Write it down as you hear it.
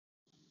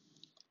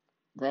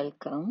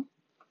Welcome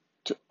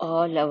to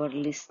all our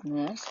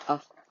listeners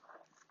of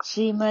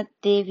Srimad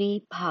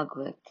Devi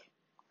Bhagwat.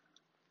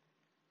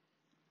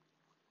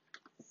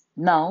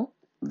 Now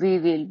we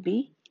will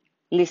be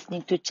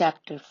listening to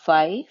chapter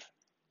 5,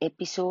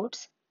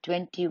 episodes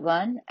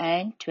 21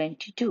 and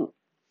 22.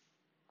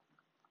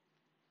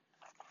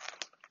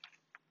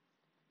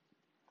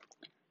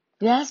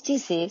 Vyasji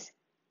says,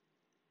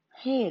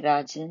 "Hey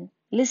Rajan,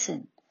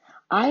 listen,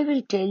 I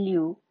will tell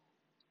you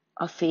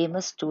a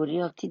famous story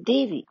of the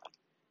Devi.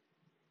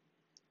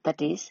 That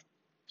is,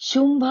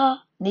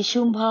 Shumbha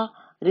Nishumbha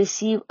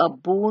receive a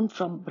boon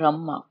from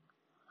Brahma.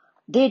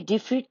 They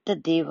defeat the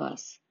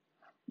Devas.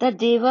 The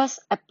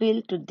Devas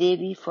appeal to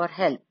Devi for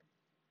help.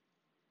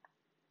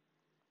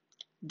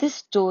 This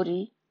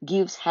story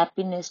gives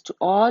happiness to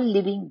all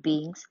living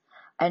beings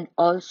and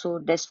also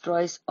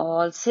destroys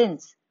all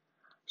sins.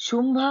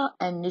 Shumbha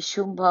and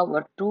Nishumbha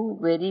were two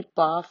very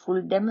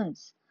powerful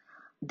demons.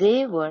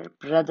 They were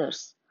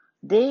brothers.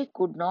 They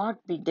could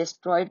not be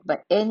destroyed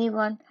by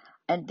anyone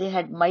and they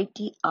had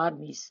mighty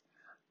armies.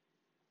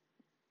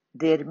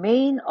 Their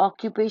main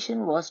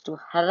occupation was to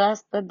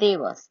harass the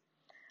Devas.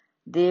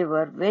 They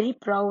were very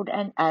proud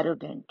and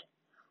arrogant.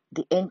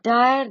 The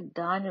entire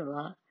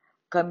Danava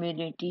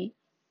community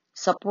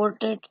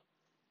supported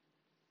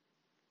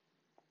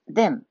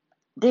them.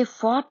 They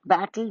fought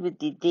battle with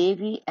the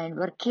Devi and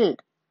were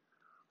killed.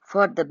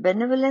 For the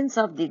benevolence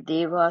of the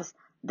Devas,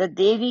 the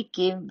Devi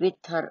came with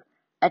her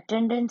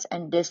attendants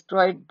and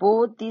destroyed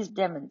both these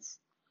demons.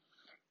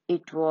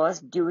 It was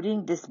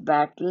during this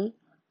battle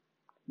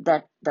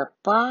that the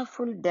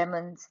powerful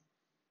demons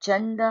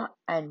Chanda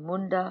and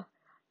Munda,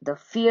 the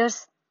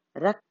fierce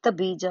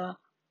Raktabija,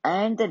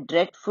 and the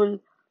dreadful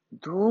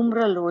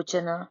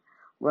Dhumralochana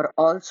were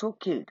also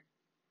killed.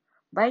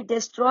 By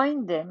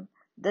destroying them,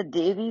 the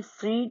Devi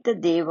freed the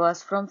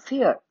Devas from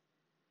fear.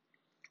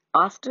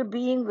 After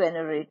being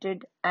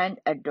venerated and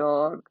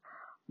adored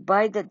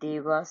by the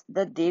Devas,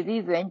 the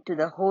Devi went to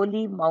the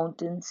holy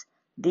mountains,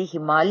 the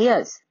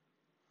Himalayas.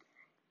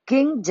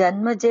 King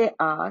Janmajay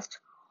asked,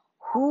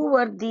 who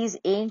were these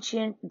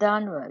ancient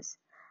Danvas,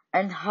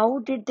 and how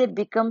did they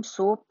become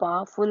so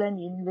powerful and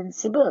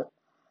invincible?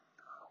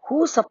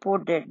 Who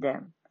supported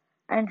them,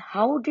 and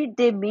how did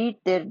they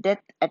meet their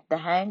death at the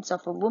hands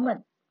of a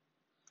woman?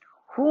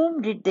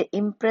 Whom did they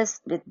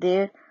impress with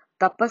their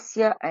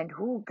tapasya and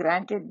who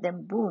granted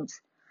them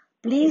boons?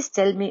 Please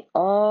tell me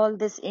all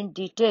this in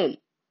detail.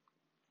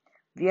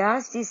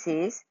 Vyasji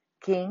says,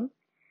 King,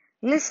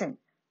 listen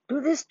to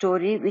this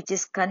story which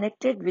is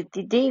connected with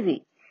the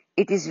Devi.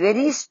 It is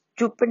very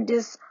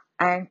stupendous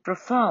and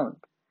profound.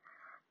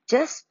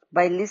 Just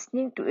by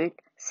listening to it,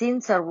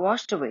 sins are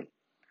washed away.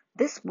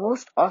 This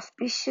most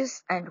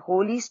auspicious and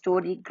holy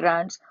story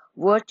grants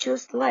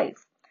virtuous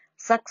life,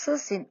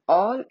 success in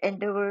all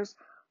endeavors,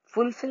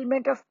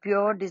 fulfillment of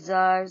pure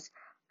desires,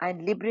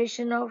 and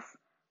liberation of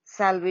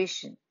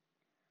salvation.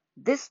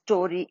 This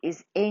story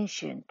is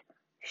ancient.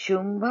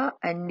 Shumbha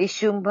and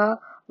Nishumbha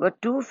were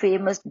two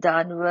famous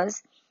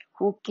Danavas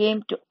who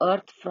came to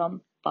earth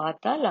from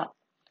Patala.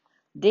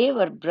 They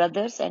were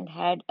brothers and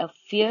had a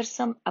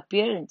fearsome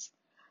appearance.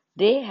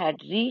 They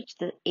had reached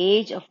the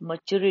age of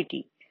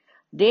maturity.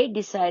 They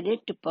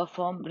decided to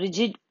perform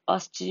rigid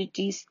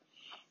austerities.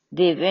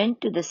 They went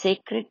to the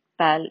sacred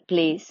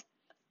place,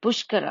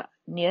 Pushkara,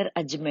 near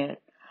Ajmer,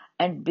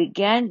 and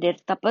began their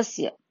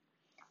tapasya.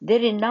 They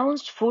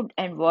renounced food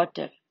and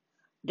water.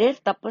 Their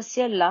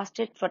tapasya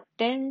lasted for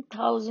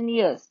 10,000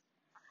 years.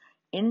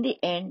 In the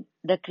end,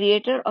 the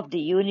creator of the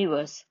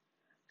universe,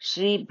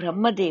 Sri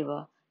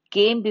Brahmadeva,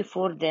 came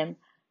before them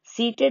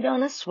seated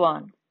on a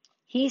swan.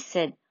 He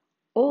said,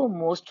 O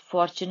most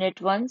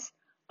fortunate ones,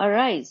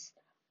 arise.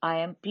 I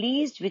am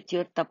pleased with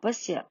your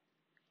tapasya.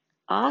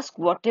 Ask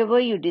whatever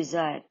you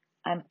desire.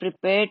 I am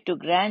prepared to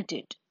grant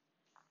it.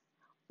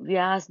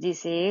 Vyasji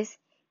says,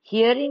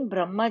 hearing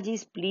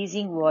Brahmaji's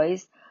pleasing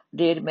voice,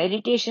 their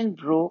meditation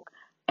broke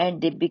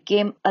and they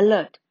became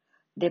alert.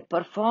 They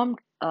performed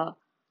a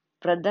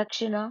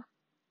pradakshina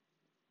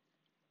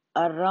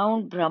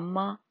around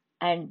Brahma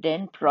and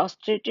then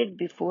prostrated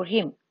before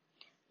him.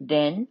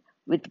 Then,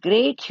 with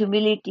great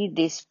humility,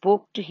 they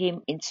spoke to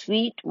him in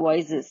sweet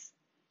voices.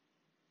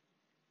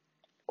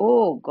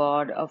 O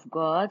God of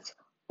gods,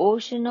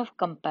 ocean of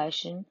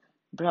compassion,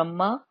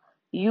 Brahma,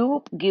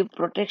 you give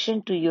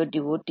protection to your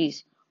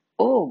devotees.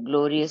 O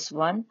glorious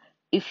one,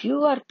 if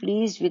you are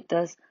pleased with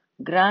us,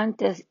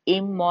 grant us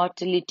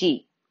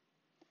immortality.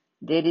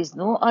 There is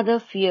no other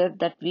fear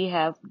that we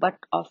have but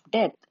of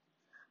death.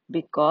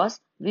 Because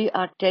we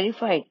are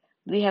terrified,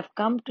 we have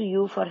come to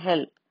you for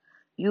help.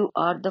 You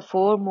are the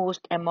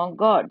foremost among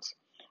gods.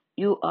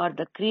 You are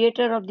the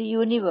creator of the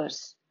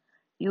universe.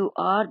 You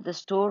are the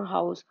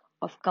storehouse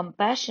of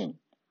compassion.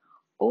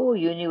 O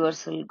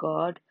universal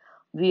God,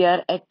 we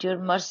are at your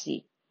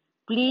mercy.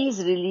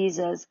 Please release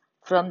us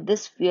from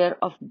this fear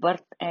of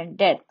birth and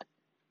death.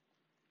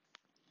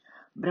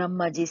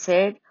 Brahmaji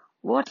said,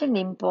 what an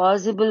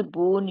impossible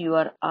boon you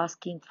are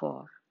asking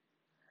for.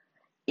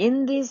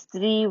 In these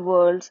three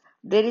worlds,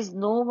 there is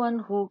no one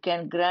who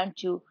can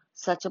grant you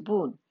such a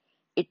boon.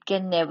 it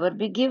can never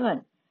be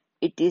given.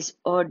 It is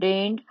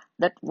ordained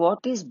that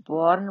what is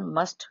born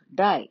must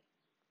die,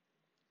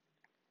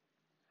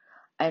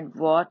 and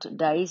what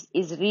dies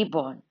is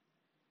reborn.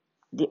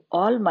 The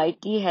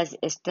Almighty has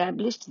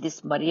established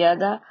this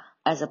Maryada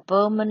as a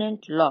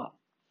permanent law.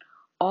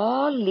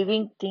 All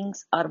living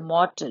things are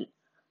mortal.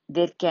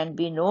 There can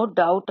be no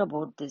doubt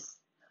about this.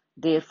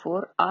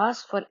 Therefore,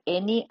 ask for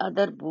any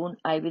other boon,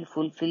 I will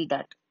fulfill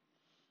that.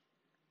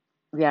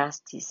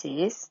 Vyasji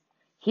says,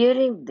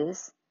 hearing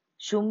this,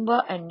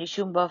 Shumba and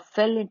Nishumba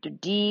fell into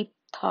deep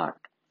thought.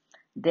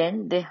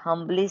 Then they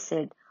humbly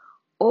said,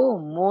 O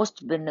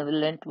most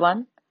benevolent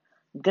one,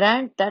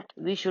 grant that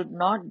we should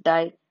not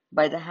die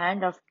by the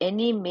hand of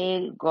any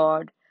male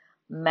god,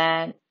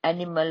 man,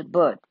 animal,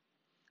 bird.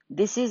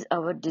 This is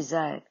our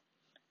desire.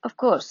 Of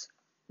course,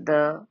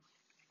 the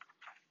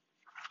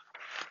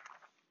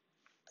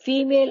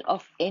female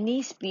of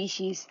any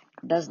species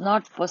does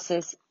not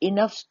possess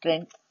enough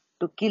strength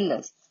to kill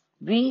us.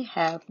 We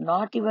have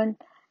not even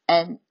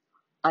an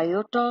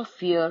iota of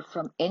fear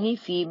from any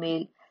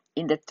female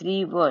in the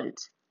three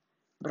worlds.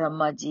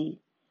 Brahmaji,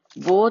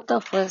 both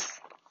of us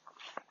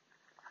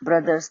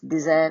brothers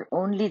desire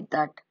only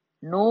that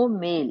no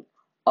male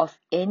of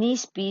any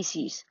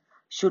species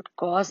should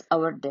cause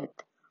our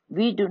death.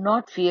 We do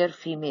not fear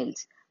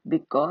females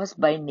because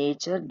by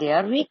nature they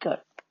are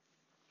weaker.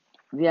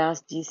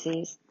 Vyasji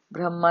says,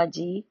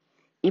 Brahmaji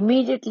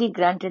immediately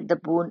granted the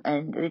boon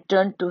and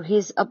returned to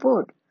his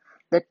abode.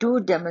 The two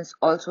demons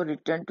also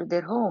returned to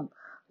their home.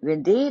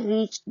 When they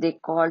reached, they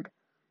called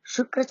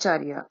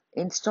Shukracharya,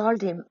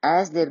 installed him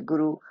as their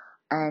guru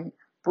and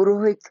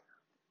Purohit,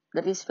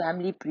 that is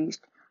family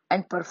priest,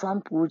 and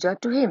performed puja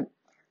to him.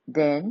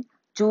 Then,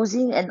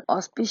 choosing an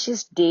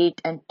auspicious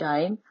date and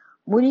time,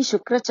 Muni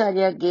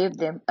Shukracharya gave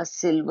them a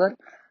silver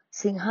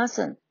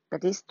singhasan,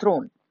 that is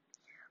throne.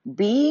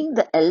 Being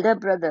the elder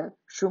brother,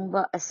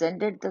 Shumba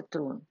ascended the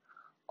throne.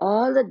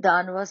 All the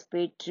Danavas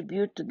paid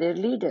tribute to their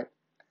leader.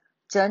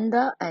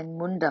 Chanda and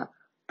Munda,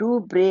 two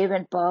brave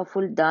and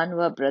powerful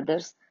Danava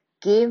brothers,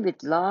 came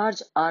with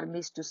large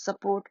armies to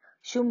support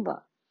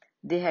Shumba.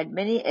 They had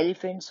many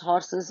elephants,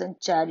 horses, and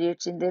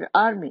chariots in their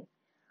army.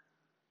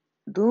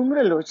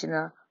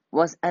 Dhumralochana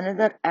was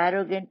another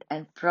arrogant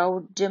and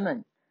proud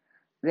demon.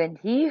 When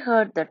he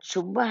heard that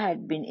Shumba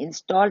had been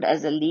installed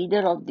as a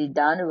leader of the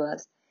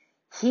Danavas,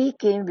 he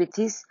came with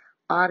his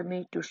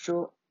army to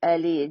show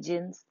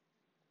allegiance.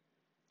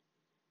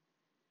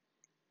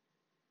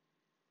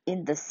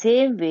 In the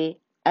same way,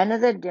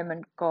 another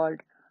demon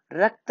called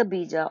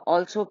Raktabija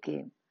also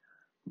came.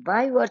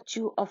 By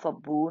virtue of a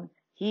boon,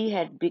 he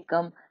had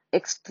become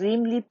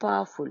extremely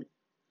powerful.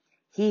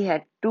 He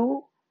had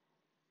two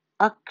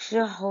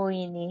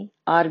Akshahoini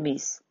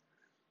armies.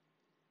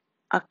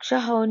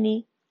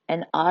 Akshahoini,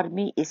 an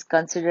army, is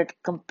considered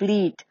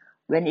complete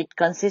when it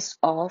consists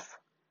of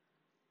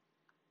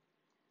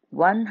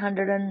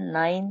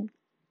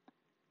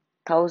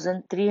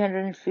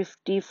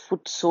 109,350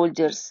 foot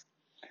soldiers,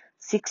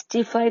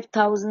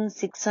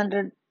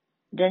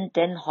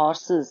 65,610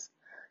 horses,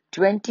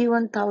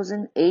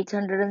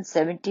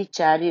 21,870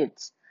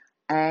 chariots,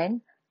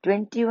 and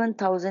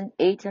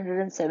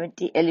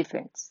 21,870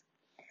 elephants.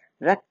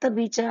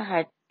 Raktabija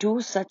had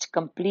two such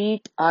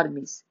complete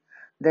armies.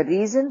 The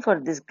reason for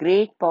this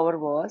great power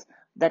was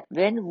that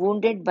when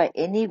wounded by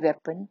any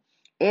weapon,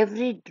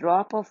 every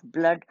drop of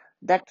blood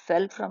that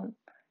fell from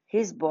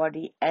his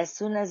body as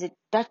soon as it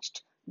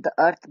touched the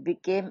earth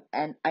became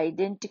an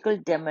identical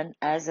demon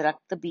as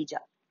Raktabija.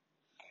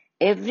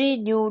 Every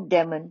new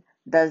demon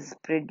thus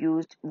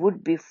produced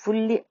would be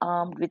fully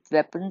armed with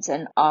weapons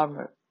and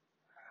armor.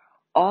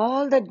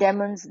 All the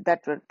demons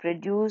that were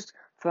produced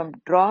from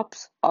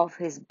drops of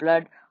his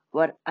blood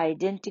were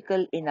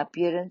identical in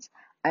appearance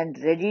and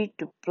ready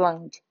to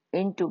plunge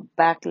into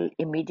battle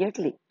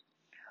immediately.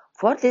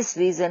 For this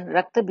reason,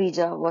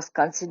 Raktabija was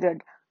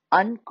considered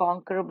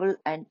unconquerable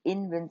and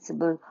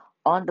invincible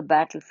on the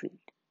battlefield.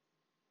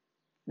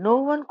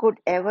 No one could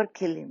ever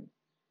kill him.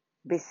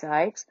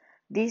 Besides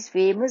these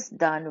famous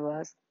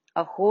Danavas,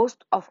 a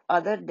host of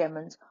other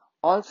demons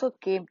also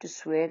came to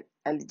swear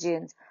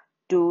allegiance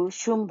to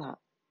Shumbha.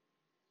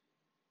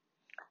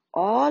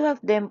 All of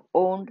them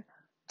owned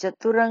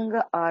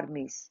Chaturanga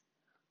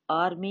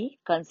army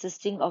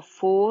consisting of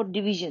 4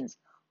 divisions: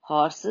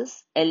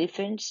 horses,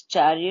 elephants,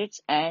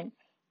 chariots, and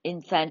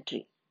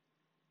infantry.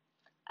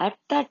 At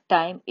that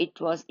time,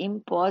 it was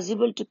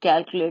impossible to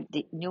calculate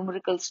the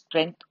numerical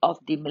strength of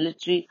the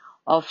military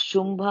of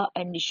Shumba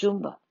and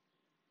Nishumba.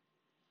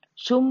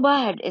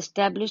 Shumba had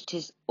established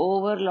his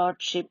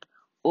overlordship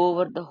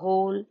over the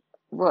whole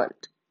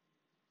world.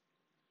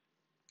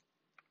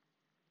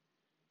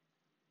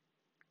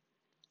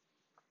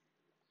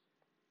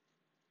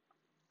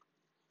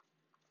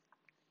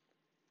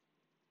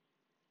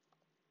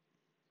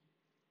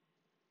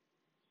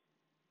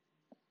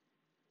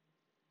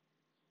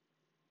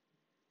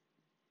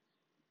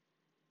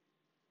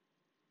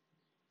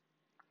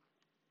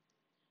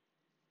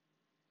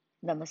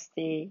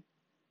 Namaste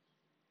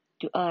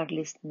to our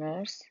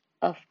listeners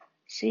of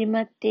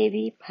Srimad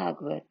Devi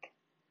Bhagavad.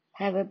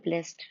 Have a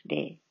blessed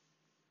day.